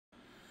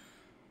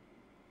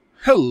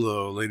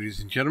Hello, ladies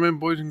and gentlemen,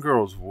 boys and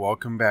girls.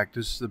 Welcome back.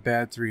 This is the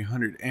Bad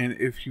 300, and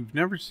if you've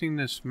never seen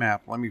this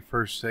map, let me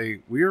first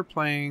say we are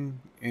playing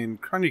in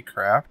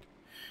Trollcraft.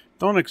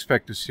 Don't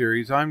expect a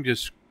series. I'm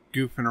just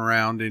goofing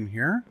around in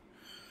here.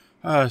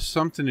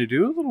 Something to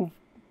do, a little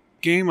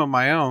game of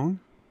my own.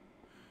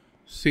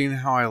 Seeing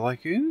how I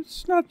like it.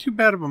 It's not too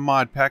bad of a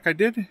mod pack. I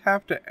did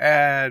have to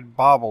add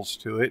baubles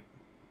to it.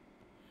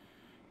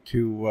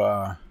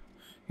 It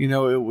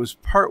was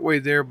partway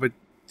there, but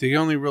they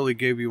only really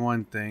gave you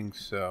one thing,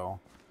 so.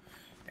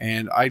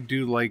 And I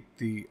do like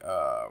the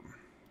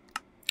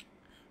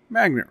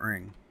magnet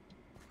ring.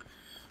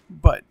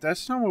 But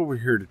that's not what we're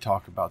here to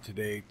talk about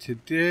today.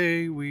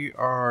 Today we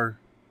are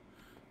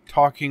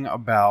talking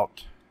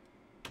about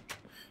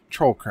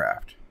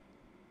Trollcraft.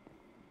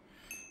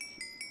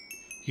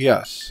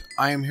 Yes,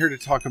 I am here to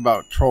talk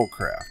about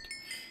Trollcraft.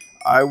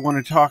 I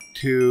want to talk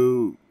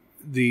to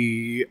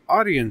the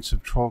audience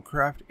of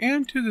Trollcraft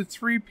and to the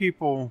 3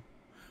 people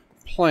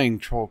playing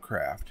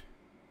Trollcraft,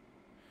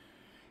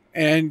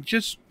 and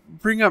just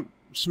bring up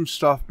some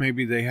stuff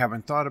maybe they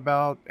haven't thought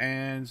about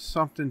and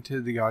something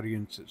to the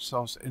audience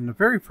itself. And the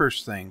very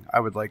first thing I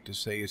would like to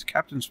say is,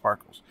 Captain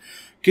Sparkles,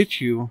 get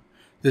you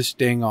this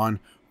dang on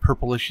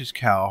purplicious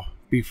cow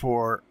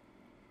before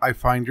I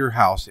find your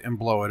house and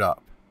blow it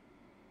up.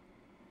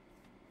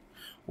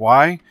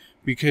 Why?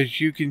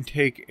 Because you can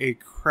take a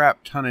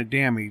crap ton of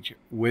damage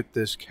with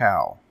this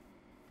cow.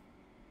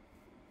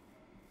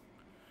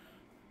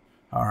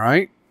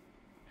 Alright.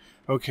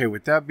 Okay,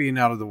 with that being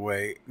out of the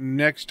way,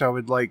 next I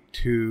would like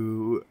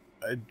to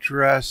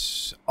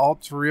address all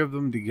 3 of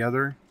them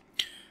together.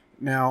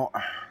 Now,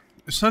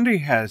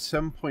 Ssundee has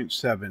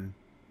 7.7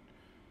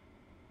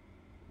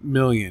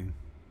 million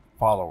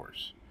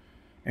followers,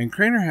 and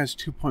Craner has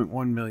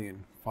 2.1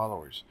 million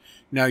followers.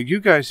 Now, you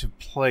guys have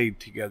played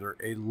together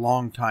a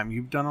long time.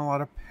 You've done a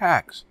lot of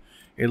packs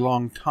a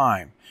long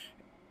time.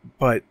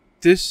 But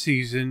this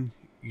season,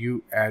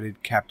 you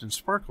added Captain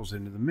Sparkles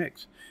into the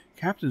mix.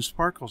 Captain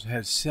Sparkles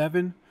has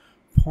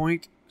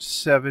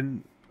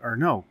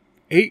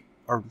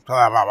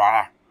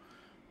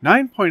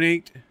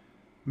 9.8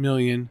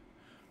 million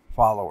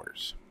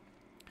followers.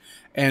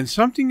 And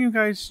something you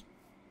guys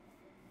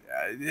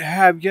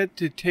have yet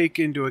to take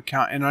into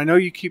account, and I know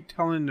you keep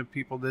telling the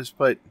people this,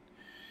 but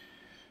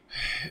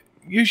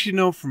you should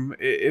know, from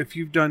if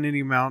you've done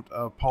any amount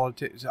of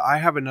politics. I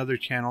have another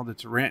channel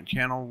that's a rant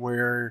channel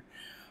where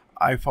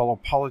I follow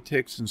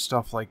politics and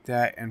stuff like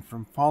that, and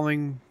from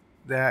following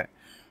that,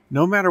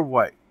 no matter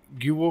what,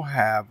 you will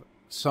have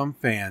some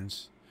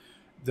fans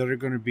that are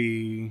going to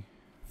be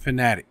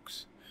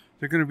fanatics.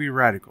 They're going to be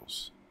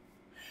radicals.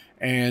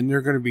 And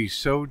they're going to be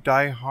so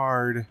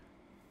diehard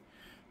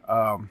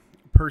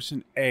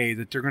person A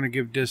that they're going to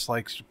give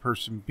dislikes to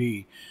person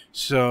B.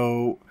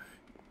 So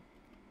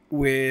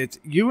with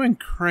you and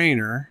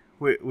Craner,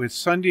 with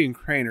Ssundee and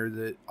Craner,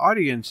 the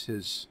audience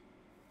is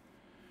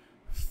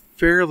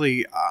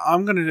fairly,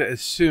 I'm going to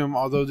assume,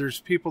 although there's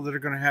people that are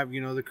going to have,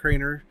 the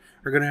Craner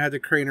are going to have the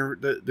Craner,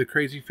 the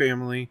crazy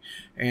family,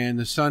 and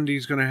the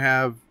Ssundee's going to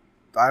have,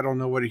 I don't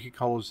know what he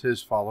calls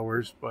his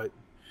followers,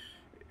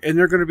 and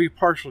they're going to be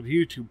partial to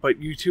you two,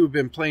 but you two have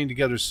been playing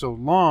together so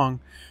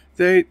long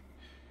that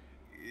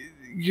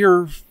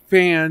your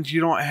fans,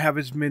 you don't have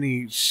as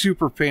many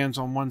super fans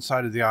on one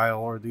side of the aisle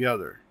or the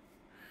other.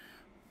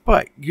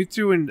 But you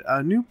threw in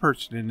a new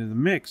person into the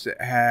mix that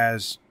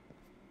has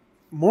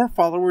more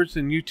followers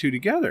than you two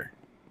together.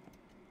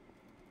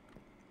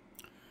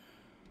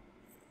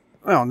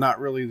 Well, not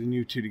really than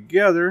you two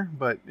together,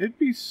 but it'd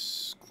be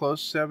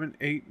close, 7,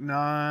 8,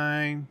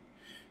 9.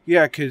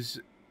 Yeah, because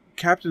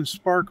Captain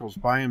Sparkles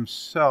by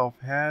himself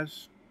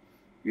has,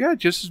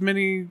 just as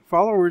many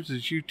followers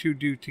as you two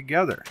do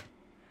together.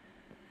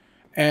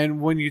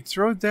 And when you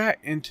throw that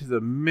into the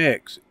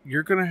mix,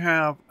 you're going to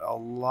have a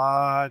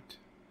lot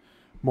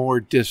more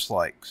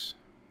dislikes.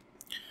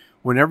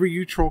 Whenever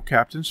you troll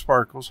Captain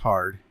Sparkles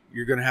hard,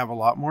 you're going to have a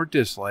lot more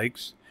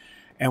dislikes.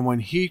 And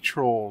when he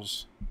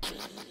trolls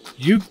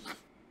you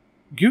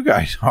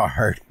guys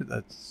hard,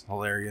 that's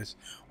hilarious.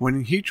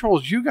 When he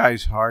trolls you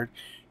guys hard,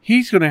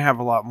 he's going to have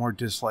a lot more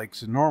dislikes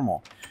than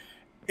normal.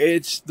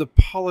 It's the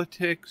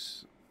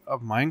politics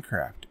of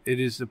Minecraft. It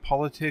is the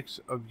politics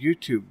of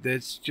YouTube.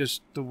 That's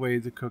just the way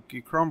the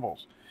cookie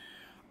crumbles.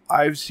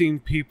 I've seen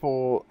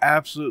people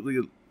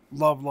absolutely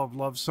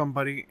love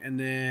somebody, and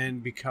then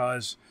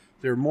because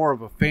they're more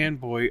of a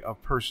fanboy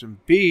of person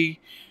B,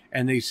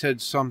 and they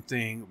said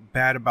something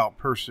bad about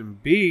person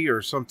B,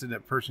 or something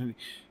that person,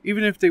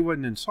 even if they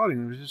wasn't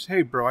insulting, it was just,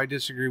 hey bro, I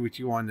disagree with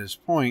you on this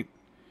point.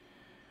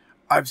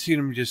 I've seen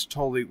them just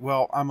totally,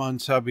 well, I'm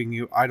unsubbing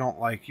you, I don't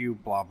like you,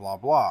 blah blah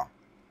blah.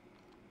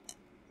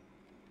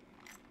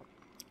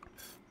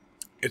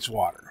 It's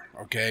water,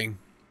 okay?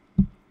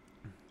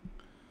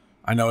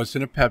 I know it's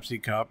in a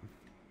Pepsi cup.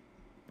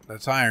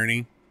 That's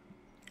irony.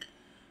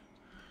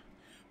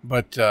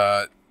 But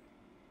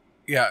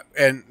yeah,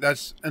 and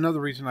that's another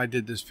reason I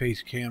did this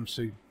face cam,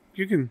 so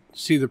you can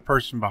see the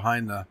person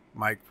behind the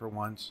mic for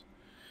once.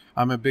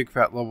 I'm a big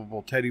fat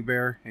lovable teddy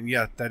bear, and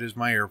yeah, that is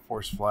my Air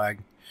Force flag.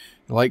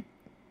 like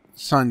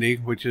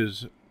Ssundee, which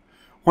is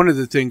one of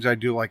the things I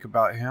do like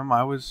about him.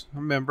 I was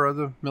a member of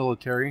the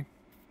military.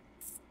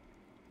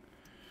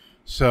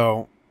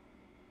 So,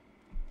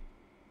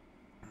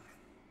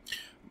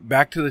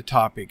 back to the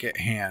topic at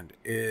hand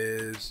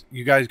is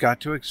you guys got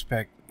to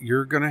expect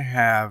you're going to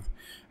have,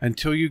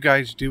 until you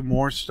guys do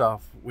more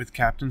stuff with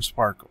Captain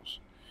Sparkles,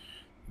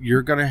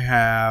 you're going to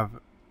have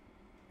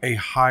a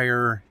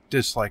higher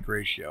dislike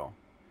ratio.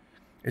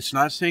 It's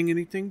not saying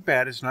anything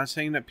bad. It's not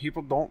saying that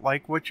people don't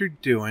like what you're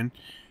doing,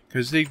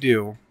 because they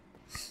do.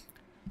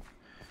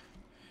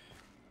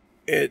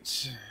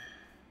 It's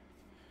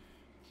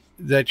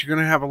that you're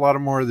going to have a lot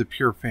of more of the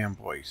pure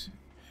fanboys.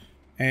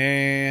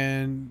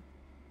 And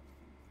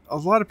a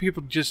lot of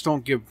people just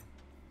don't give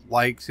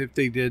likes. If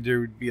they did, there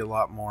would be a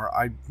lot more.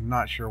 I'm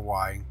not sure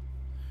why.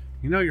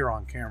 You know you're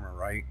on camera,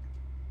 right?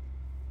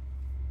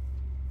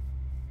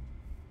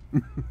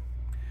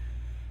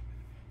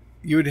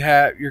 You're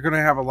going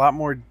to have a lot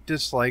more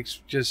dislikes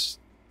just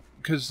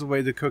because of the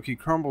way the cookie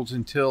crumbles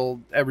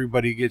until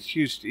everybody gets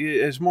used to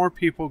it. As more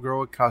people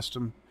grow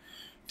accustomed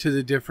to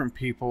the different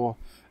people,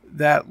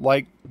 that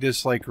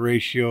like-dislike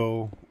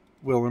ratio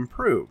will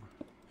improve,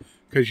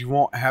 because you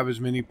won't have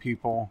as many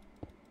people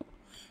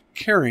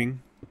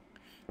caring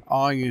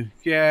on you.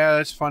 Yeah,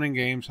 it's fun and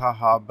games,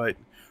 haha, but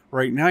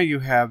right now you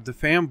have the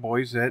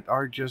fanboys that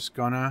are just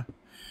gonna,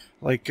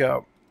 like,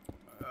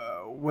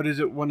 what is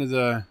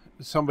it?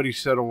 Somebody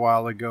said a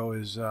while ago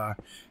is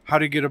how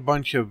to get a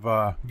bunch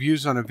of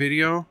views on a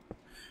video.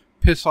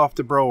 Piss off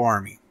the bro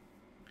army.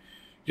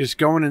 Just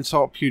go and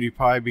insult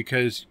PewDiePie,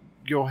 because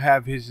you'll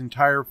have his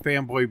entire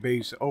fanboy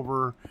base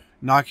over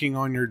knocking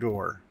on your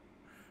door,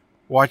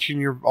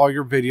 watching all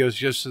your videos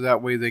just so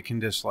that way they can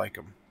dislike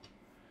them.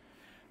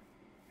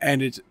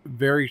 And it's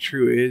very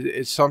true.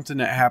 It's something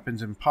that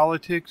happens in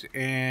politics,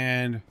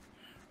 and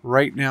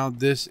right now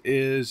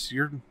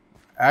you're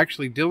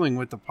actually dealing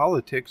with the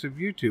politics of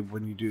YouTube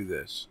when you do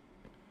this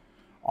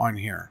on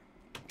here.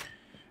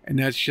 And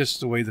that's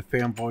just the way the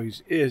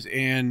fanboys is.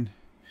 And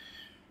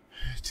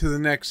to the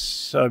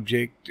next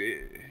subject,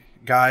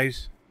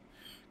 guys,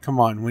 come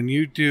on, when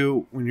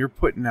you're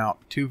putting out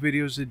 2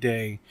 videos a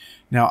day.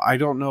 Now, I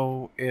don't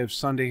know if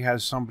Ssundee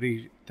has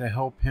somebody to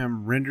help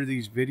him render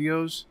these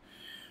videos,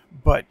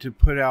 but to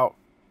put out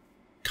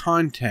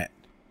content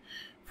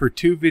for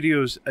 2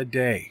 videos a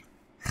day,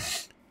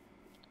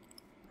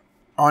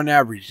 on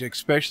average,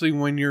 especially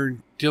when you're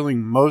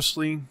dealing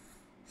mostly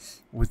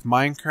with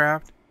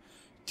Minecraft,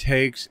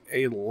 takes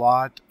a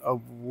lot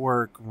of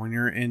work when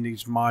you're in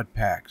these mod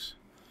packs.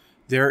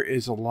 There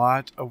is a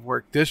lot of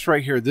work. This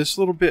right here, this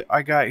little bit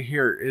I got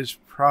here is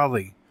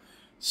probably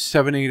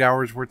 7-8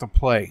 hours worth of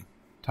play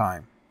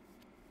time.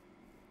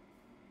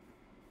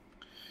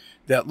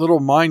 That little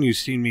mine you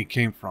seen me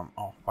came from.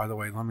 Oh, by the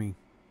way, let me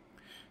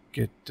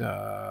get,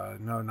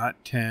 no, not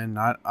tin,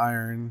 not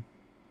iron.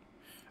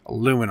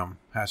 Aluminum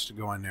has to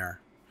go in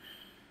there.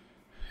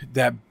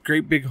 That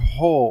great big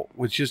hole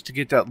was just to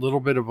get that little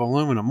bit of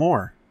aluminum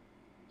ore.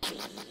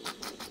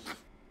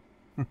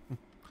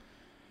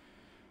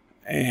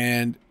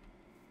 And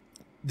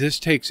this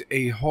takes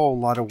a whole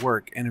lot of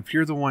work. And if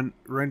you're the one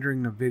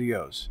rendering the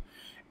videos,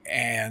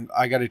 and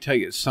I got to tell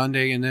you,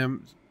 Ssundee and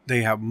them,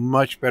 they have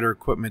much better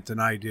equipment than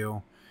I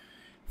do.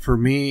 For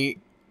me,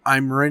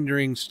 I'm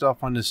rendering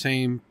stuff on the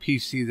same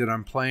PC that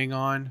I'm playing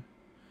on,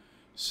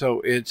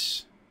 so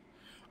it's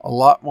a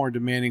lot more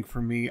demanding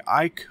for me.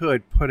 I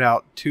could put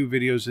out 2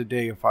 videos a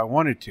day if I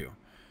wanted to,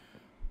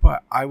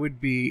 but I would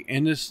be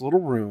in this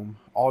little room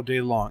all day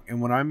long. And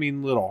when I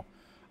mean little,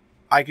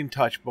 I can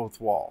touch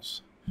both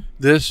walls.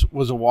 This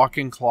was a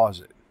walk-in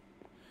closet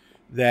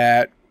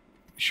that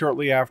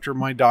shortly after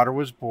my daughter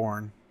was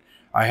born,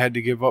 I had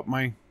to give up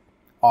my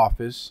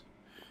office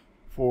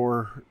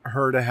for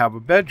her to have a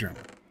bedroom.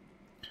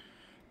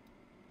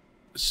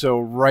 So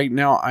right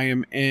now I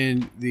am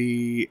in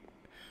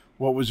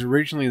what was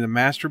originally the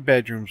master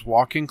bedroom's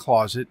walk-in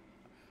closet.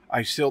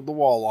 I sealed the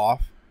wall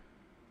off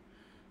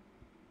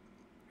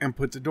and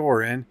put the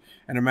door in.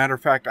 And a matter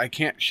of fact, I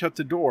can't shut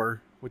the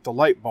door with the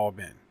light bulb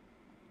in.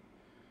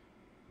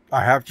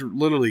 I have to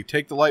literally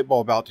take the light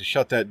bulb out to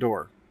shut that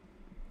door.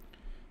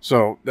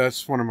 So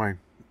that's one of my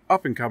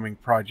up-and-coming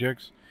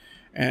projects.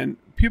 And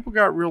people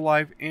got real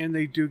life, and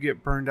they do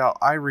get burned out.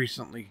 I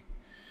recently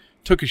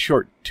took a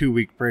short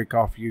 2-week break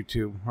off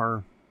YouTube.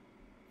 Or,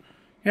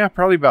 yeah,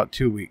 probably about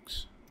 2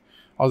 weeks.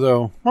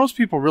 Although, most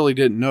people really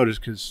didn't notice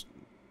because,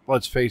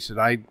 let's face it,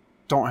 I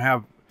don't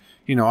have,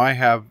 I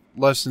have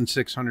less than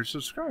 600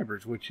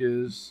 subscribers, which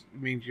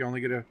means you only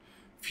get a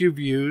few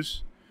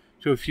views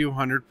to a few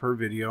hundred per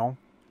video.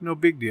 No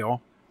big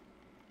deal.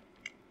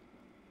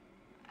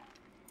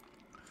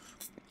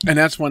 And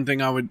that's one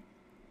thing I would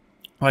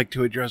like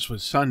to address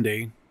with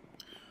Ssundee.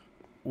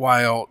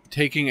 While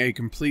taking a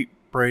complete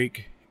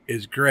break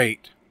is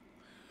great,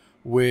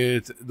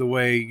 with the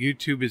way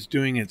YouTube is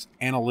doing its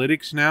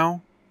analytics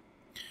now,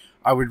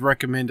 I would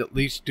recommend at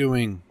least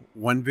doing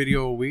 1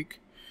 video a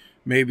week.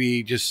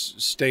 Maybe just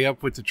stay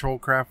up with the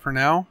Trollcraft for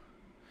now.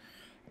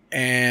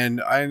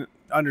 And I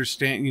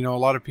understand, a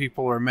lot of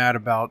people are mad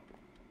about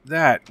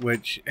that,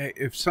 which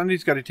if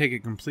Sundee's got to take a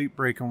complete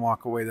break and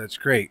walk away, that's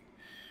great.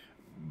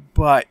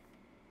 But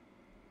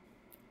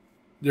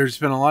there's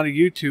been a lot of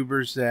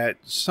YouTubers that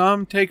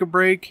some take a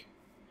break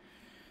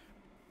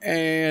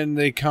and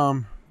they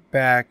come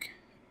back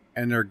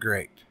and they're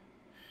great.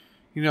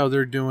 You know,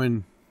 they're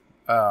doing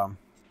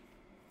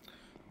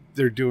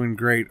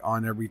great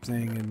on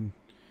everything, and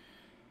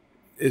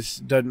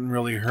it doesn't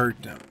really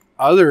hurt them.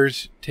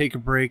 Others take a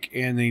break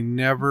and they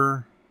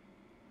never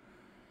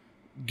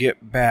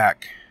get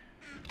back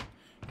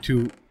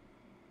to.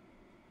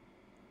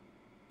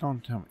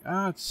 Don't tell me.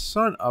 It's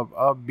son of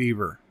a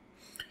beaver.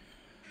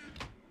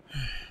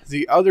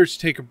 The others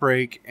take a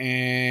break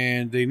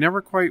and they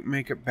never quite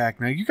make it back.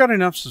 Now, you got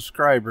enough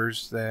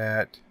subscribers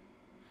that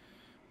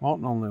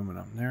molten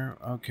aluminum there.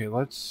 Okay,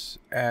 let's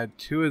add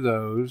 2 of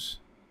those.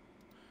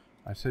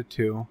 I said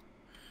 2.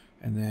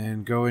 And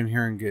then go in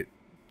here and get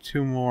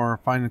 2 more,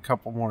 find a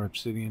couple more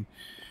obsidian.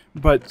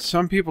 But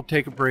some people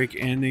take a break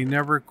and they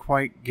never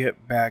quite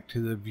get back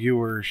to the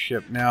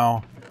viewership.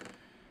 Now,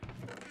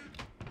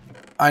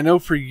 I know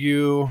for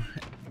you,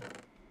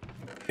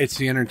 it's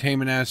the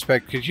entertainment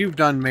aspect, because you've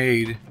done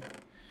made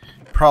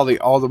probably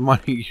all the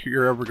money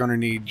you're ever going to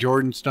need.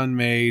 Jordan's done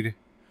made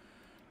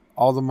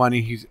all the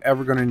money he's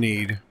ever going to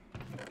need.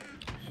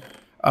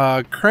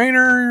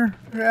 Craner,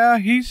 yeah,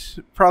 he's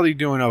probably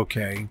doing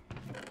okay,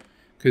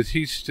 because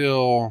he's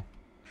still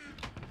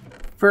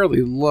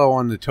fairly low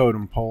on the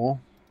totem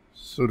pole,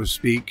 so to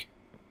speak.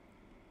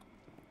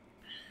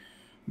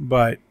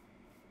 But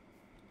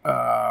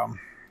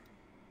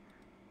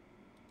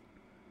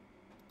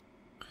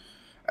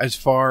as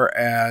far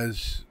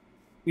as,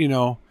 you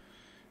know,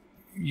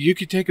 you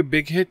could take a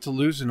big hit to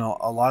losing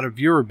a lot of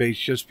viewer base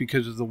just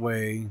because of the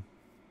way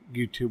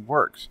YouTube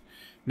works.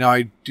 Now,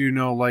 I do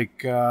know, like,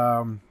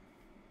 Bebop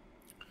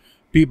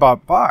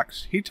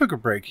Box, he took a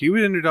break. He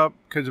ended up,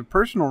 because of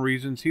personal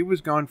reasons, he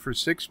was gone for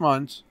 6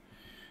 months,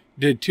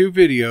 did 2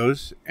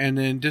 videos, and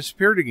then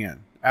disappeared again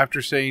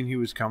after saying he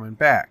was coming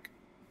back.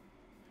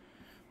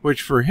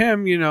 Which for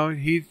him, you know,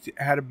 he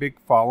had a big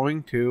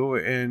following too,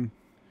 and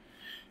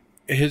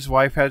his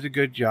wife has a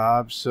good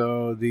job,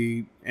 so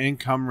the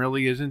income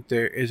really isn't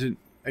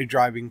a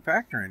driving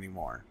factor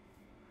anymore.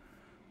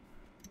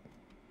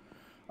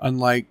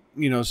 Unlike,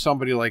 you know,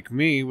 somebody like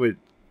me,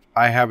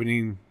 I have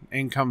any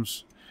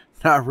incomes,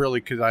 not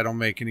really, because I don't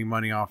make any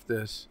money off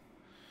this.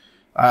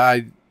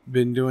 I've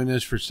been doing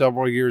this for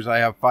several years. I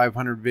have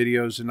 500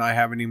 videos, and I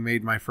haven't even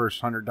made my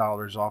first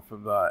 $100 off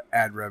of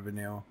ad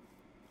revenue.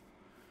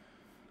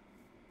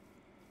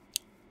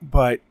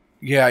 But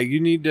yeah, you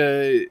need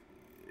to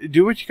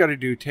do what you got to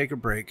do. Take a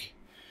break.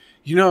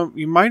 You know,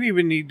 you might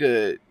even need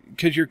to,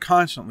 because you're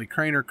constantly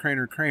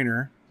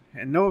Craner.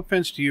 And no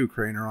offense to you,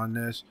 Craner, on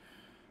this,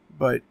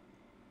 but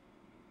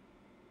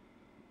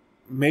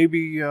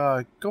maybe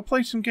go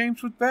play some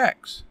games with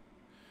Vex.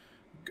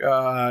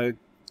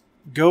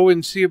 Go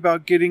and see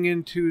about getting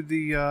into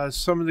the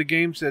some of the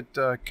games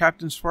that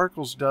Captain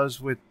Sparkles does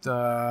with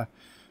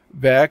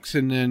Vex,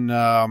 and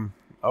then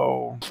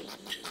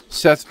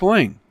Seth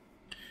Bling.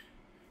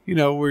 You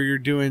know, where you're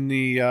doing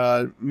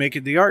the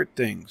making the art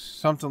things,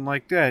 something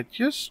like that.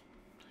 Just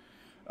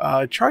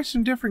try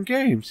some different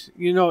games.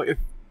 You know, if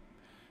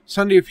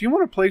Ssundee, if you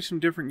want to play some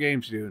different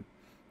games, dude,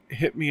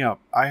 hit me up.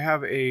 I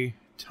have a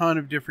ton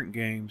of different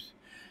games,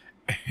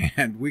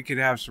 and we could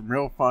have some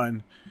real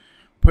fun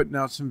putting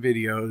out some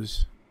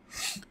videos.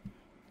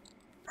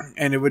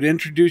 And it would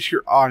introduce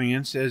your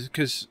audience,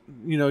 because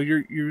you know,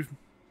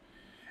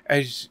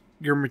 as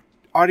your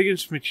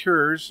audience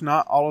matures,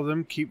 not all of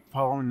them keep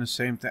following the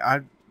same thing.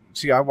 I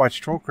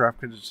watch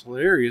Trollcraft because it's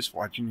hilarious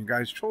watching you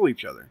guys troll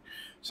each other.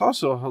 It's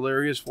also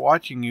hilarious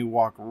watching you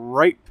walk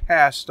right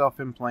past stuff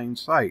in plain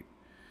sight.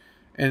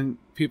 And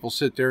people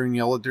sit there and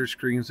yell at their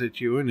screens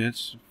at you, and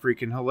it's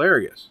freaking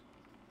hilarious.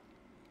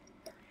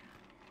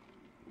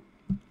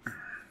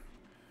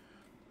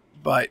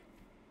 But,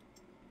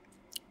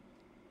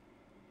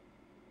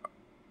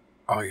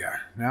 oh yeah,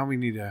 now we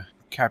need to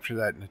capture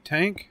that in the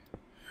tank.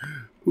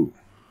 Ooh.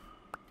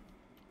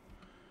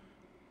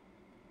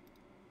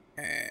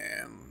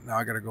 And now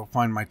I gotta go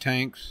find my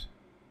tanks.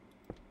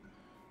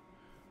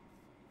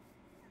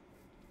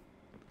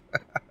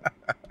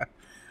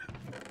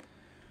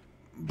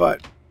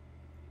 But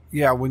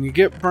yeah, when you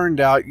get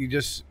burned out, you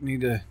just need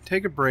to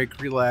take a break,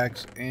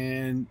 relax,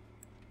 and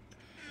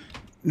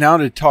now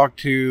to talk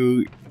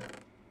to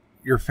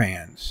your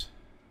fans.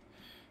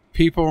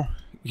 People,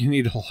 you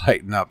need to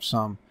lighten up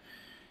some.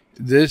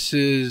 This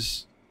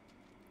is,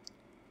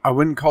 I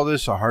wouldn't call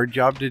this a hard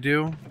job to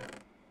do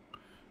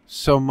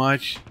so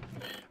much.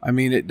 I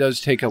mean, it does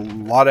take a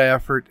lot of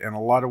effort and a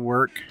lot of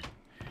work,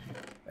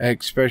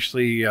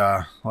 especially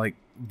like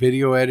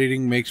video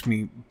editing makes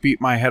me beat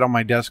my head on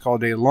my desk all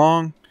day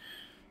long,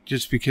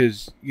 just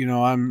because, you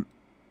know, I'm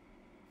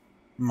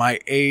my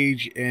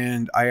age,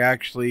 and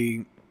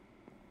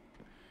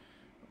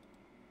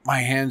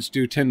my hands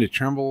do tend to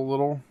tremble a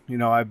little. You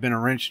know, I've been a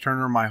wrench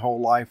turner my whole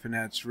life, and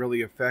that's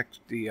really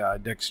affected the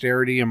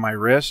dexterity in my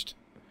wrist.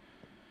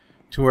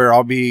 to where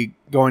I'll be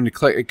going to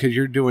click, because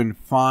you're doing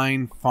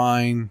fine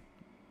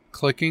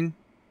clicking.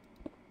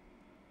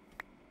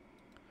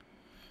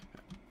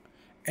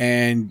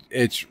 And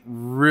it's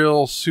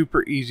real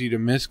super easy to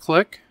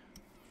misclick.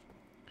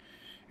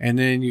 And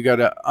then you got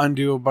to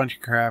undo a bunch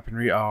of crap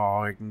and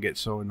oh, it can get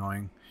so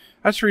annoying.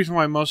 That's the reason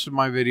why most of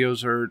my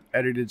videos are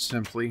edited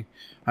simply.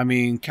 I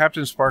mean,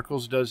 Captain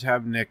Sparkles does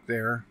have Nick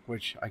there,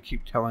 which I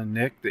keep telling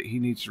Nick that he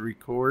needs to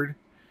record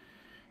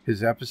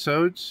his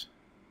episodes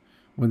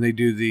when they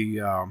do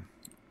the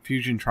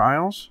Fusion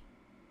Trials.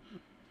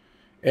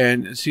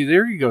 And see,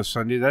 there you go,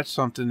 Ssundee. That's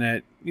something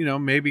that, you know,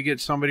 maybe get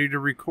somebody to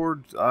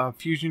record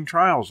Fusion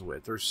Trials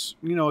with, or,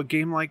 you know, a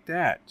game like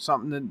that.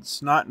 Something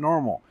that's not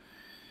normal.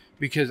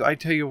 Because I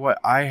tell you what,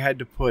 I had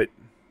to put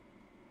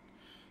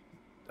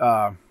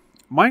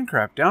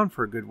Minecraft down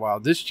for a good while.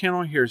 This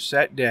channel here is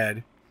set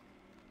dead.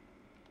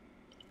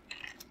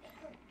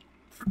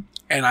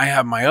 And I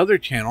have my other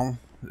channel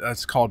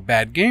that's called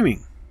Bad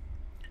Gaming.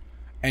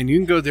 And you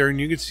can go there and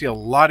you can see a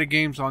lot of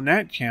games on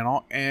that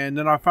channel. And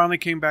then I finally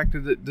came back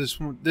to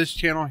this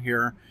channel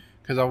here,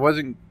 because I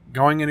wasn't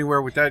going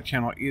anywhere with that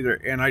channel either.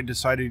 And I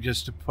decided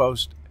just to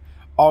post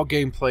all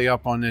gameplay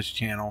up on this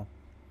channel.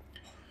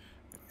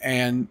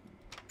 And,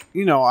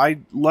 you know,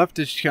 I left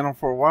this channel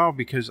for a while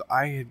because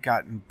I had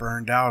gotten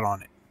burned out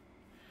on it.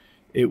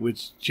 It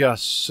was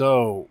just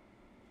so,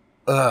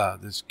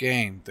 this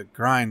game, the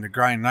grind.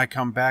 And I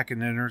come back and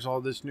then there's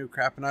all this new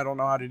crap and I don't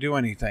know how to do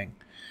anything.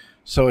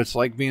 So it's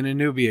like being a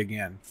newbie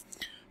again.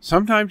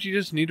 Sometimes you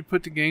just need to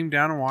put the game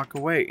down and walk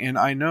away. And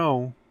I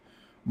know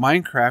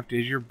Minecraft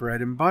is your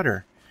bread and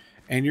butter.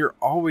 And you're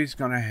always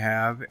going to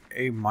have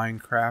a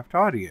Minecraft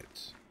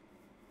audience.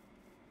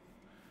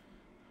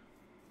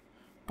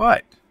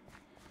 But,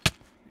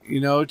 you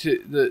know,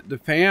 to the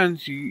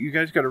fans, you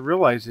guys got to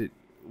realize that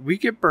we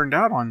get burned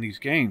out on these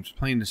games.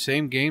 Playing the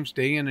same games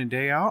day in and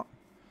day out.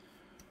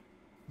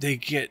 They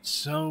get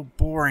so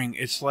boring.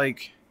 It's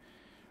like,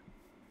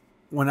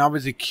 when I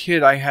was a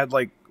kid, I had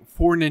like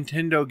 4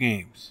 Nintendo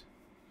games.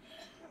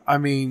 I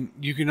mean,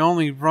 you can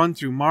only run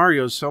through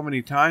Mario so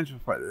many times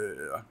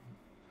before,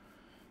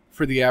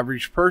 for the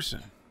average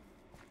person.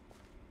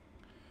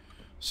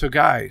 So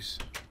guys,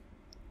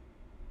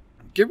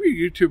 give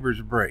your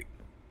YouTubers a break.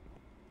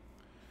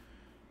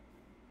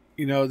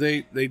 You know,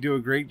 they do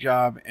a great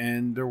job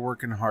and they're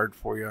working hard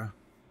for you.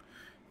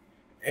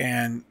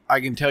 And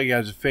I can tell you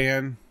as a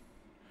fan,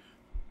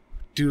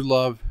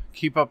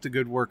 keep up the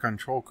good work on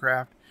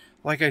Trollcraft.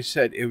 Like I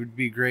said, it would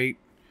be great,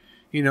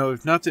 you know,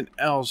 if nothing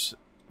else,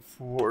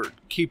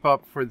 keep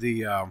up for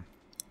the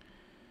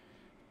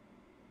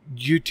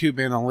YouTube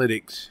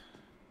analytics.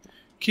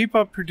 Keep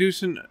up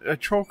producing a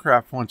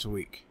Trollcraft once a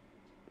week.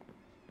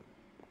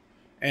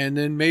 And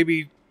then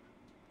maybe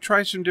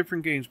try some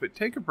different games, but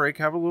take a break,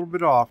 have a little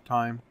bit of off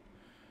time.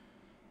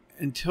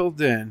 Until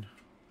then,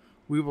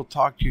 we will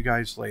talk to you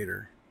guys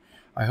later.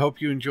 I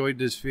hope you enjoyed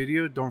this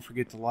video. Don't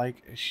forget to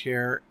like,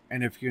 share,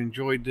 and if you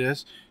enjoyed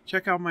this,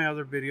 check out my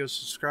other videos.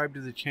 Subscribe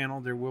to the channel.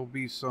 There will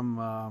be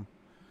some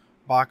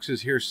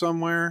boxes here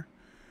somewhere.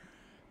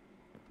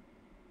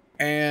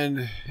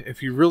 And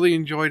if you really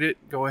enjoyed it,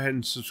 go ahead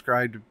and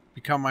subscribe to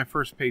become my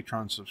first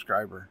Patreon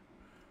subscriber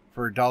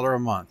for $1 a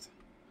month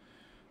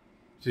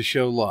to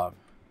show love.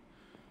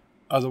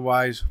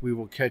 Otherwise, we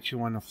will catch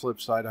you on the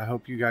flip side. I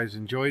hope you guys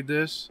enjoyed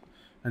this.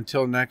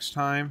 Until next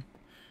time,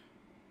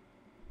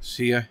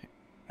 see ya.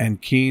 And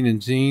Keen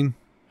and Zine,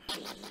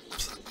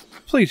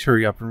 please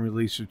hurry up and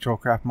release the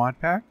Trollcraft mod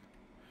pack.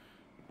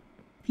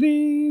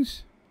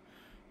 Please.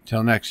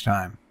 Till next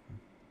time,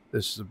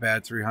 this is the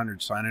Bad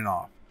 300 signing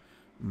off.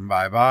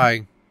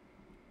 Bye-bye.